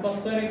a, R cos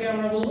square a কে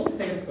আমরা বলবো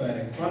sec square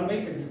a,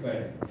 1/sec square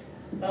a।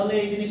 তাহলে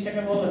এই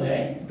জিনিসটাকে বলা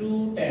যায় 2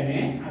 tan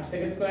a R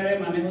sec square a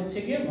মানে হচ্ছে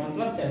কি 1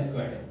 + tan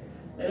স্কয়ার a।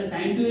 তাহলে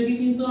sin 2 a কে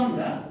কিন্তু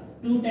আমরা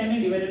 2 tan a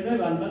 /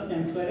 1 +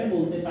 tan square a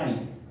বলতে পারি।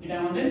 এটা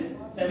আমাদের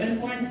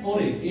 7.4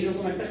 এ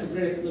এইরকম একটা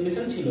সূত্রের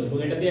এক্সপ্লেনেশন ছিল, এবং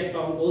এটা দিয়ে একটা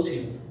অঙ্ক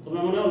ছিল,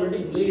 তোমরা মনে হয় অলরেডি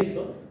ভুলে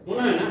গেছো,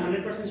 মনে হয় না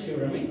 100%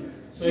 শিওর আমি।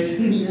 সো এটা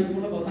নিয়ে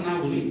কোনো কথা না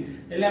বলি,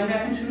 তাহলে আমরা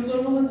এখন শুরু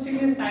করব হচ্ছে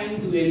কি sin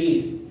 2a নিয়ে।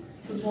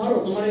 তো ধরো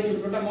তোমার এই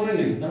সূত্রটা মনে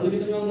নেই, তাহলে কি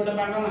তুমি অঙ্কটা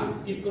পারবা না?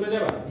 স্কিপ করে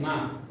যাবা না,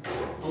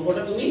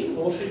 অঙ্কটা তুমি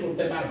অবশ্যই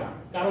করতে পারবা।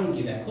 কারণ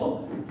কি দেখো,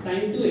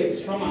 sin 2x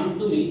সমান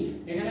তুমি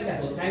এখানে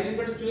দেখো sin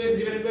inverse 2x /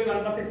 1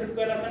 + x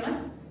square আছে না,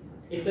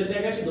 x এর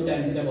জায়গায় শুধু tan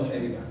থিটা বসাই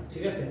দিবা,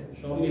 ঠিক আছে?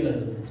 সব মিলে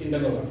যাবে, চিন্তা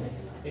করবা না।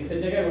 x এর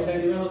জায়গায় বসাই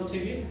দিবা হচ্ছে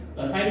কি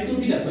sin 2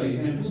 থিটা, সরি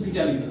এখানে 2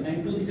 থিটা লিখবা, sin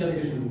 2 থিটা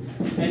থেকে শুরু।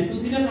 sin 2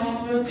 থিটা সমান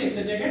হবে হচ্ছে x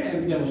এর জায়গায় tan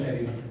থিটা বসাই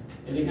দিবা,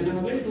 তাহলে এখানে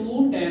হবে 2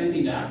 tan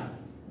থিটা,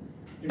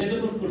 এটা তো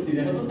প্রুফ করছি,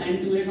 দেখো তো sin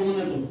 2 এর সমান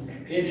এত,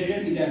 এর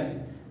জায়গায় theta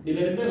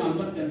divided by 1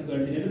 tan square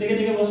theta. এটা দেখে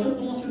দেখে বসো,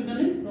 কোনো অসুবিধা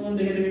নেই, প্রমাণ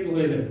দেখে দেখে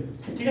হয়ে যাবে,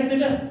 ঠিক আছে?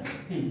 এটা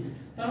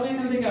তাহলে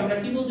এখান থেকে আমরা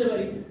কি বলতে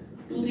পারি,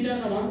 2 থিটা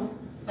সমান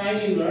sin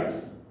inverse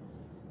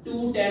 2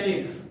 tan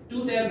x, 2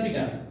 tan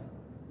theta,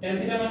 tan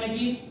theta মানে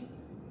কি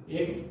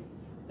x,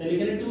 তাহলে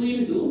এখানে 2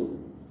 into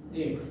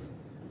x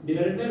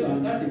divided by 1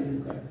 plus x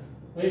square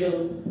হয়ে গেল।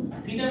 আর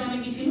থিটা মানে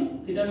কি ছিল,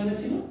 থিটা মানে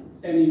ছিল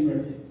tan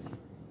ইনভার্স x।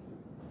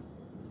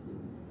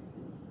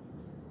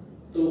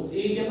 তো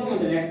এই গেল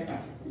আমাদের একটা,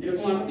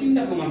 এরকম আর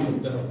তিনটা প্রমাণ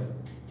করতে হবে।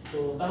 তো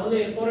তাহলে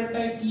এরপরেরটা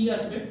কি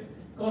আসবে,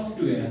 cos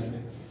 2 এ আসবে।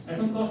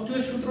 এখন cos 2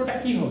 এর সূত্রটা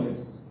কি হবে,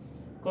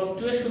 cos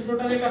 2 এর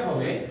সূত্রটা যেটা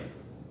হবে,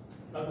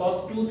 বা cos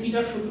 2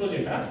 থিটার সূত্র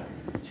যেটা,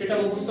 সেটা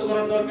মুখস্থ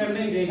করার দরকার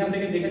নেই, যে এখান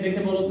থেকে দেখে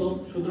দেখে বলো তো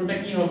সূত্রটা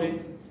কি হবে।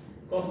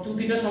 cos 2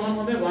 থিটা সমান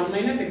হবে 1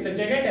 মাইনাস x এর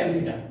জায়গায় tan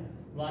theta,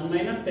 1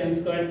 minus tan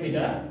square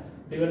theta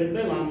divided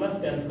by 1 plus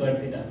tan square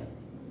theta,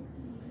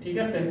 ঠিক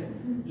আছে?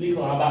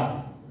 লিখো আবার।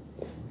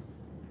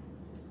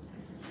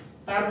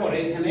 তারপরে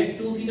এখানে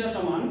 2 থিটা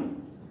সমান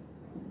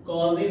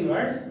cos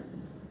inverse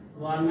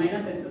 1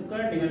 minus x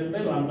square divided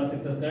by 1 plus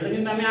x square. এটা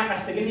কিন্তু আমি আকাশ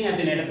থেকে নিয়ে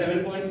আসিনি, এটা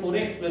 7.4 এ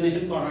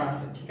এক্সপ্লেনেশন করা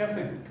আছে, ঠিক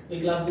আছে? এই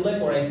ক্লাসগুলোই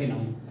পড়াইছি না।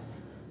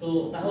 তো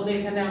তাহলে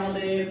এখানে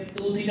আমাদের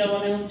 2 থিটা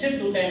মানে হচ্ছে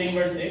 2 tan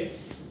ইনভার্স x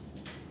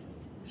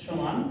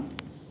সমান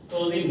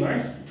cos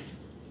inverse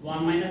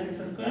 1 minus x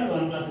square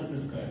 1 plus x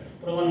square.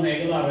 প্রমাণ হয়ে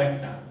গেল আরো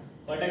একটা,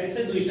 কয়টা গেছে?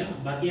 দুইটা,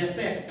 বাকি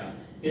আছে একটা।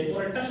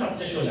 এরপরটা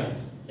সবচেয়ে সোজা,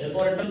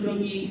 এরপরটা সূত্র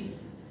কি,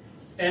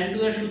 tan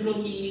 2 এর সূত্র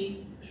কি,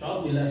 সব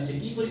মিলে আসছে।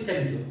 কি পরীক্ষা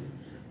দিছো?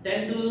 tan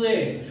 2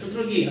 এর সূত্র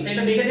কি? আচ্ছা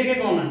এটা দেখে দেখে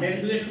কও না, tan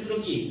 2 এর সূত্র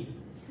কি?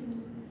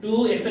 2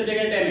 x এর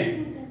জায়গায় tan এ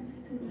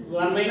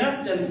 1 মাইনাস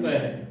tan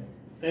স্কয়ার,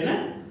 তাই না?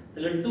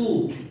 তাহলে 2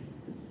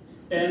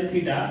 tan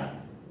থিটা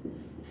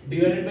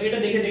ডিভাইডেড বাই, এটা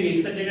দেখে দেখে x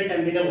এর জায়গায় tan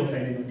থিটা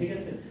বসাই দিবা, ঠিক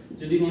আছে?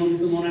 যদি কোনো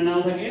কিছু মনে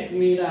নাও থাকে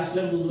তুমি এটা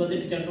আসলে বুঝবা যে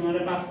টিচার তোমারে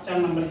 4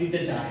 নাম্বার দিতে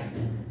চায়,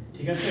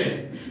 ঠিক আছে?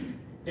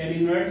 tan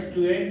inverse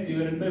 2x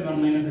divided by 1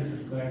 minus x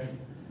square,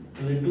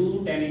 তাহলে 2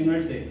 tan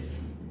ইনভার্স x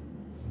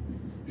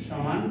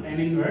সমান tan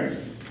inverse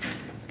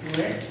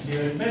 2x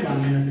divided by 1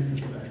 minus x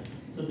square.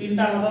 So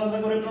তিনটা আলাদা আলাদা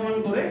করে প্রমাণ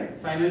করে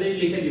ফাইনালি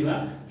লিখে দিবা।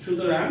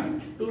 সুতরাং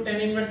 2 tan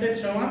ইনভার্স x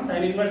সমান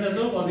sin ইনভার্স এত,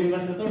 cos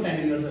ইনভার্স এত, tan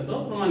ইনভার্স এত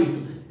প্রমাণিত।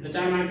 এটা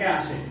 4 মার্কে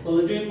আসে,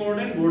 কলেজেও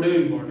ইম্পর্টেন্ট, বোর্ডেও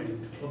ইম্পর্টেন্ট।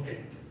 Okay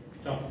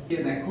stop.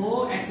 দেখো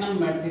 1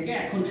 নাম্বার থেকে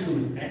এখন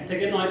শুরু, 1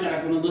 থেকে 9 তারা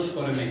কোনো দোষ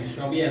করে নাই,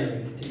 সবই আসবে,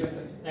 ঠিক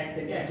আছে? 1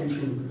 থেকে এখন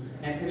শুরু।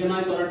 1 থেকে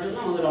 9 করার জন্য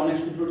আমাদের অনেক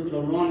সূত্র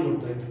প্রমাণ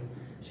করতে হতো,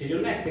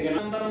 সেজন্য 1 থেকে 9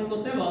 নাম্বার অঙ্ক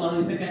করতে বলা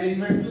হয়েছে tan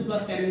inverse 2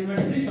 plus tan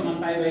inverse 3 সমান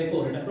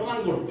π/4, এটা প্রমাণ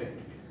করতে।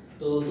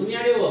 তো তুমি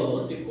আগে বলো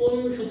যে কোন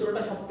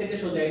সূত্রটা সবথেকে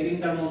সোজা এই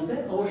তিনটার মধ্যে?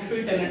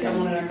 অবশ্যই tan এরটা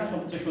মনে রাখা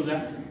সবচেয়ে সোজা।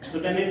 তো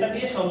tan এরটা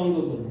দিয়ে সব অঙ্ক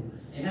করব।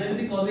 এখানে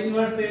যদি cos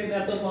ইনভার্স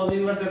এত cos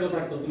ইনভার্স এত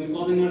থাকতো, তুমি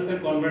cos ইনভার্স এর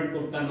কনভার্ট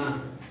করতে না,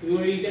 তুমি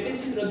ওইটাকে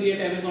চিত্র দিয়ে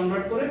tan এ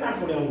কনভার্ট করে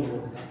তারপরে অঙ্ক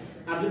করতে।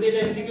 আর যদি এটা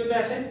এমসিকিউ তে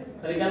আসে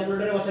তাহলে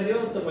ক্যালকুলেটরে বসাই দিও,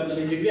 উত্তর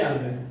 45 ডিগ্রি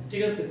আসবে,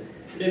 ঠিক আছে?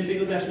 এটা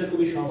এমসিকিউ তে আসলে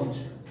খুবই সহজ।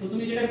 সো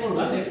তুমি যেটা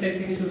করবা, লেফট সাইড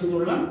থেকে শুরু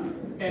করলাম,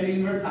 tan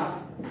inverse half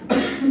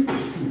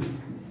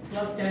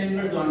plus tan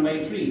inverse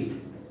 1/3।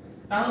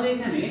 তাহলে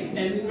এখানে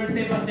tan inverse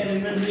a plus tan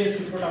inverse b এর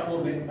সূত্রটা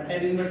পড়বে, বা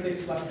tan inverse x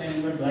plus tan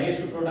inverse y এর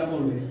সূত্রটা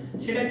পড়বে।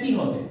 সেটা কি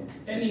হবে?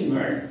 tan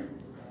ইনভার্স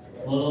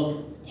হলো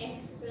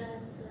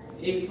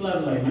x প্লাস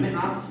y মানে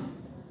হাফ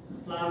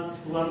প্লাস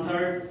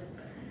 1/3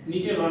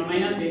 নিচে 1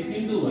 মাইনাস x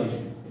ইনটু y,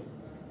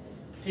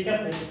 ঠিক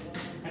আছে?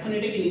 এখন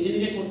এটা কি নিজে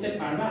নিজে করতে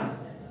পারবা?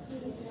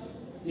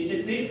 নিচে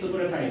 6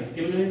 উপরে 5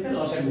 কেমন হয়েছে?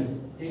 লসাগু,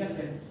 ঠিক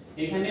আছে?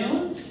 এখানেও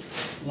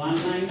 1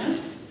 মাইনাস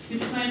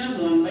 6 মাইনাস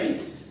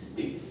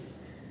 1/6,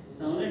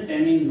 তাহলে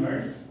tan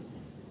ইনভার্স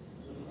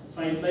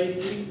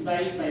 5/6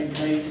 বাই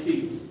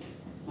 5/6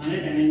 মানে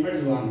tan ইনভার্স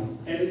 1।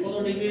 tan কত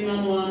ডিগ্রি মান?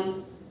 1,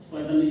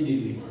 45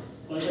 ডিগ্রি।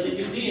 45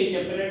 ডিগ্রি এই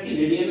চ্যাপ্টারে কি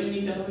রেডিয়ানে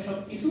নিতে হবে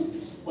সবকিছু,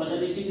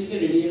 45 ডিগ্রিকে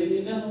রেডিয়ানে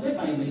নিতে হবে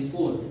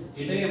π/4।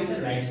 এটাই আমাদের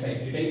রাইট সাইড,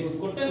 এটাই প্রুফ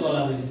করতে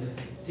বলা হয়েছে,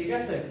 ঠিক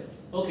আছে?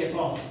 ওকে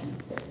pause.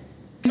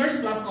 Inverse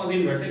plus cos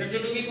inverse, এটার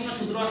জন্য কি কোনো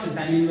সূত্র আছে?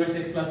 sin inverse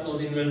x plus cos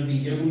inverse b,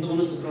 এরকম তো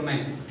কোনো সূত্র নাই।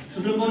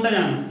 সূত্র কোনটা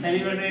জানো? sin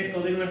inverse x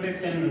cos inverse x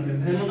tan inverse x,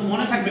 এর মধ্যে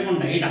মনে থাকবে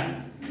কোনটা? এটা।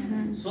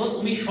 সো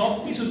তুমি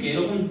সবকিছুকে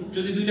এরকম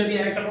যদি দুইটা দিয়ে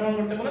আরেকটা প্রমাণ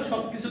করতে বলো,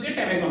 সবকিছুকে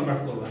tan এ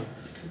কনভার্ট করবা।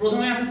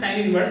 প্রথমে আছে sin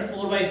ইনভার্স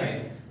 4/5,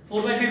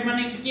 4/5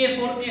 মানে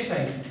k4 k5,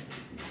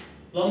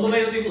 লম্ব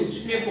বাই অতিভুজ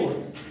k4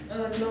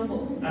 লম্ব,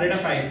 আর এটা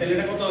 5, তাহলে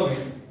এটা কত হবে?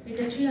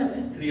 এটা 3 হবে।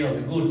 3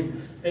 হবে, গুড।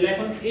 তাহলে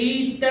এখন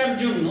এইটার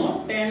জন্য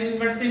tan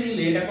ইনভার্সে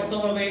নিলে এটা কত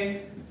হবে?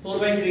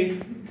 4/3,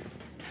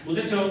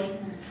 বুঝেছো?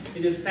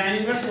 এই যে tan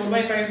ইনভার্স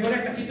 4/5 ধরে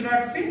একটা চিত্র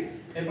আঁকছি,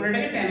 এরপর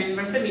এটাকে tan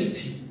ইনভার্সে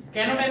নিচ্ছি।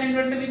 কেন tan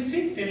ইনভার্সে নিচ্ছি?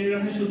 tan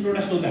ইনভার্সের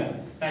সূত্রটা সোজা,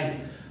 তাই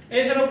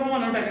এছাড়াও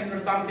প্রমাণ tan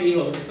ইনভার্স আনতেই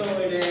হবে। সো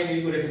এটা আগে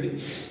করে ফেলি।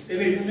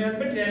 তাহলে এখানে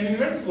আসবে tan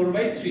ইনভার্স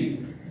 4/3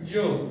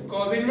 যোগ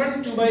cos ইনভার্স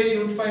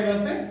 2/√5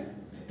 আছে,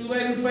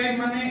 2/√5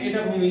 মানে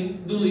এটা ভূমি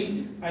 2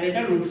 আর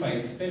এটা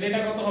 √5, তাহলে এটা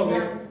কত হবে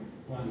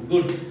 1।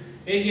 গুড।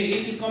 এই যে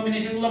এই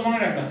কম্বিনেশনগুলো মনে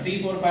রাখবা 3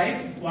 4 5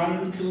 1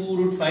 2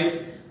 √5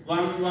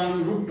 1 1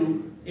 √2,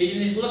 এই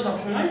জিনিসগুলো সব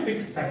সময়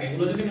ফিক্স থাকে।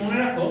 এগুলো যদি মনে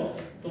রাখো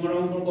তোমার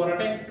অঙ্ক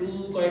করাটা একটু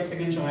কয়েক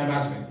সেকেন্ড সময়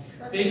বাঁচবে।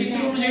 তো এই চিত্র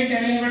অনুযায়ী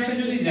tan ইনভার্সে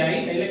যদি যাই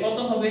তাহলে কত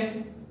হবে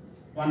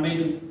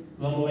 1/2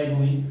 লম্ব বাই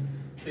ভূমি,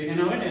 সো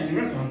এখানে হবে tan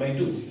ইনভার্স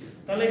 1/2।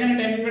 তাহলে এখানে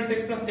tan inverse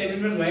x tan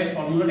inverse y এর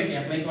ফর্মুলাটাকে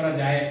অ্যাপ্লাই করা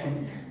যায়। এখন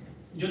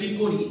যদি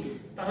করি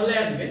তাহলে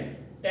আসবে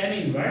tan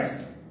inverse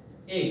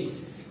x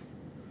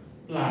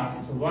plus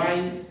y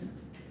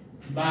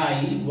by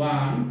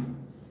 1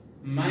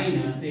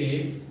 minus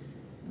x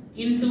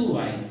into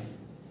y।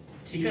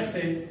 ঠিক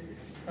আছে,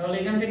 তাহলে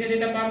এখান থেকে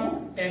যেটা পাবো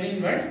tan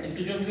ইনভার্স,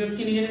 একটু যোগ বিয়োগ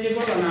কি নিজে নিজে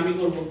করব না আমি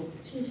করব?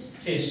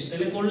 শেষ।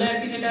 তাহলে করলে আর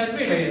কি যেটা আসবে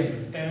এটাই আসবে,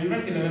 tan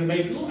ইনভার্স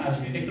 11/2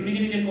 আসবে। এটা একটু নিজে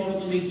নিজে করো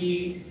তো দেখি।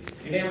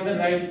 এটাই আমাদের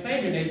রাইট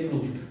সাইড, এটাই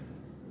প্রুফড।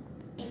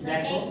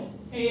 দেখো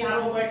এই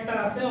আরো কয়েকটা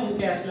আছে,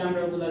 অঙ্কে আসলে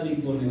আমরা ওগুলা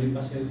লিখব না, ওই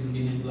পাশে ওই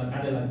জিনিসগুলো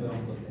কাজে লাগবে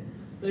অঙ্কতে।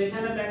 তো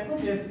এখানে দেখো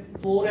যে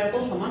 4 এত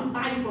সমান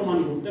পাই প্রমাণ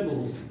করতে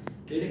বলছে।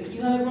 তো এটা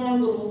কিভাবে প্রমাণ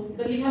করব?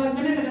 এটা লেখা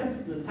লাগবে না, এটা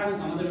থাকুক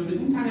আমাদের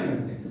ওইরকম কাজে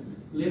লাগবে।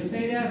 লেফট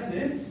সাইডে আছে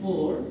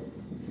 4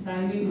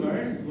 sin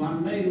ইনভার্স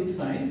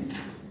 1/√5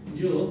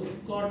 যোগ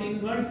cot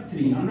ইনভার্স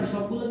 3। আমরা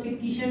সবগুলোকে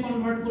কিসে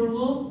কনভার্ট করব?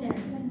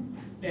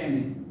 tan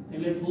এ।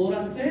 তাহলে 4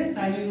 আছে,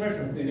 sin ইনভার্স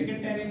আছে, এটাকে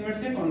tan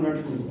ইনভার্সে কনভার্ট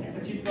করব।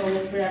 একটা চিত্র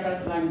অবশ্যই আকার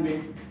লাগবে।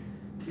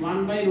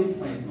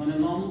 1/√5 মানে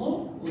লম্ব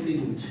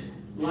অতিভুজ।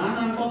 1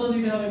 আর কত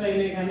দিতে হবে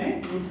তাইলে এখানে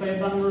 √5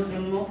 বানানোর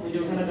জন্য? ওই যে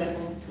ওখানে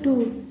দেখো 2।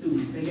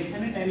 তাহলে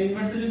এখানে tan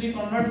ইনভার্সে যদি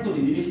কনভার্ট করি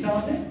জিনিসটা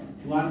হবে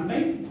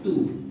 1/2।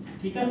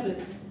 ঠিক আছে,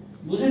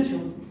 বুঝেছো?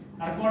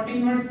 আর cot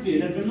ইনভার্স 3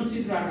 এর জন্য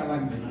চিত্র আঁকা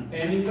লাগবে না।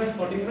 tan inverse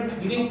cot inverse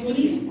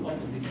directly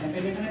opposite.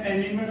 তাহলে এখানে tan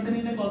ইনভার্সে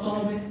নিলে কত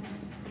হবে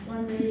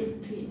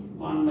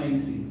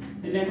 1/3।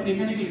 তাহলে এখন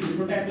এখানে কি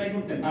সূত্রটা অ্যাপ্লাই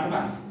করতে পারবা?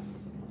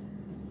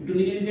 একটু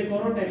নিজে নিজে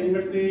করো। tan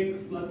inverse x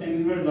plus tan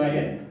inverse y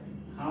এর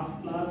half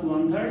plus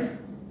 1/3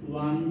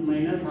 1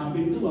 minus half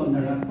into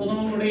 1/3। আর প্রথম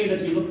অঙ্কটাই এটা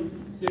ছিল,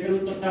 সো এটার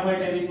উত্তরটা হয়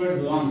tan ইনভার্স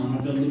 1। আমার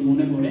যতদূর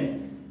মনে পড়ে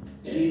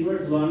tan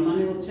ইনভার্স 1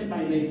 মানে হচ্ছে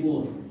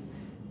π/4,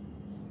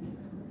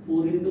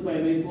 4 ইনটু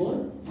π/4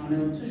 মানে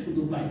হচ্ছে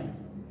শুধু পাই।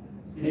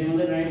 এটাই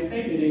আমাদের রাইট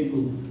সাইড, এটাই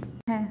প্রুফ।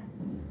 হ্যাঁ,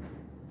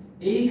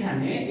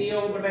 এইখানে এই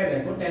অঙ্কটায়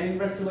দেখো tan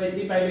inverse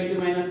 2/3 π/2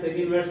 minus sec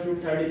inverse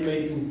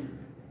 √13/2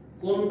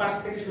 কোন পাশ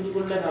থেকে শুরু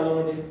করলে ভালো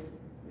হবে?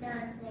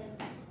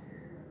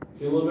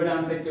 কেউ বলবে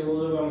ডান সাইড, কেউ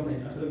বলবে বাম সাইড।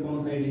 আসলে কোন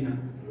সাইডই না,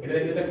 এটা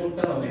যেটা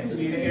করতে হবে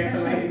তুমি এটাকে একটা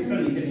লাইন এক্সট্রা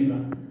লিখে দিবা,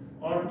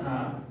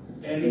 অর্থাৎ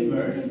tan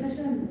ইনভার্স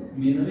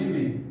মেন হবে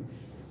মেন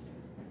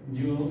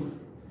যোগ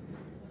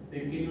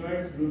sec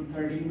ইনভার্স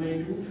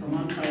 √13/2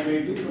 সমান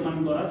π/2 প্রমাণ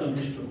করা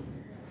যথেষ্ট।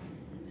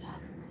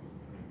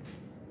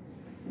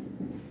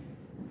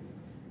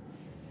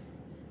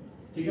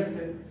 ঠিক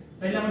আছে,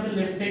 তাহলে আমাদের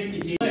লেফট সাইড কি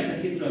যে একটা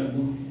চিত্র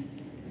আঁকবো।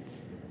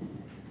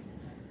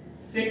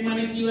 sec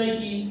মানে কি বাই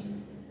কি?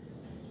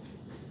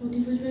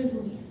 অতিভুজ বাই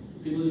ভূমি।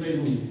 অতিভুজ বাই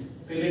ভূমি।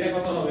 তাহলে এটা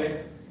কত হবে?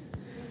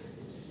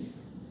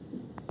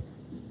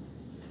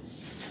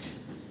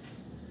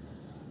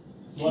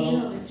 বলো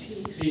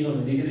 3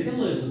 হবে। দেখে দেখে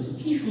বলে ফেলছো,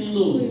 কি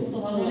সুন্দর, কত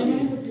ভালো লাগে।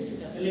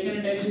 তাহলে এখানে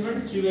tan ইনভার্স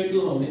 3/2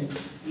 হবে।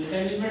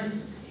 tan inverse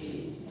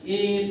a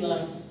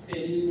plus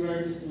tan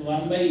inverse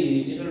 1/a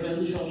এটার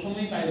ভ্যালু সব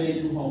সময়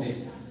π/2 হবে।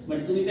 বাট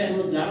তুমি তো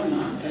এখনো জানো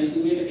না, তাই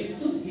তুমি এটাকে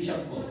একটু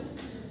হিসাব করো।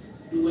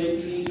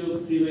 2/3 যোগ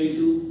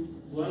 3/2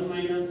 1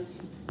 মাইনাস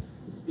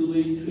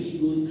 2/3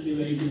 গুণ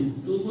 3/2।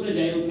 তো উপরে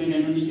যাই হোক না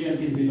কেন নিচে আর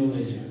কি 0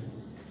 হয়ে যাবে।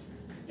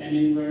 tan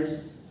ইনভার্স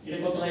এটা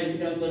কত হয় একটু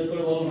ক্যালকুলেট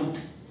করে বলো না?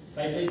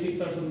 5/6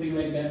 or something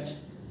like that.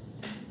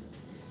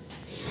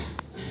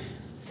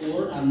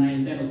 4 R 9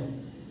 13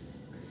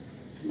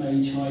 by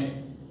 6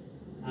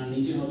 আর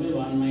নিচে হবে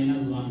 1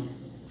 মাইনাস 1।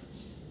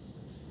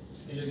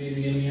 এটা যদি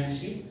এদিকে নিয়ে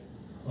আসি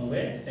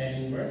হবে tan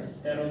ইনভার্স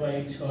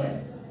 13/6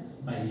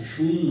 বাই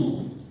 0।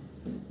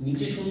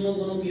 নিচে শূন্য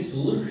কোনো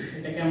কিছুর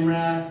সেটাকে আমরা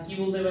কি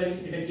বলতে পারি?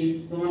 এটা কি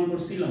প্রমাণ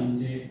করছিলাম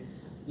যে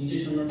নিচে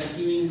শূন্যটা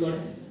কি মিন করে?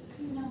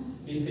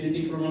 ইনফিনিটি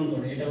প্রমাণ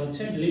করে। এটা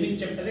হচ্ছে লিমিট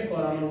চ্যাপ্টারে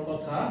করানোর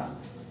কথা।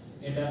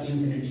 এটা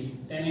infinity,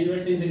 tan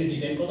inverse infinity,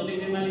 tan কত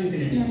ডিগ্রি মানে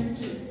ইনফিনিটি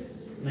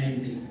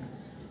 90।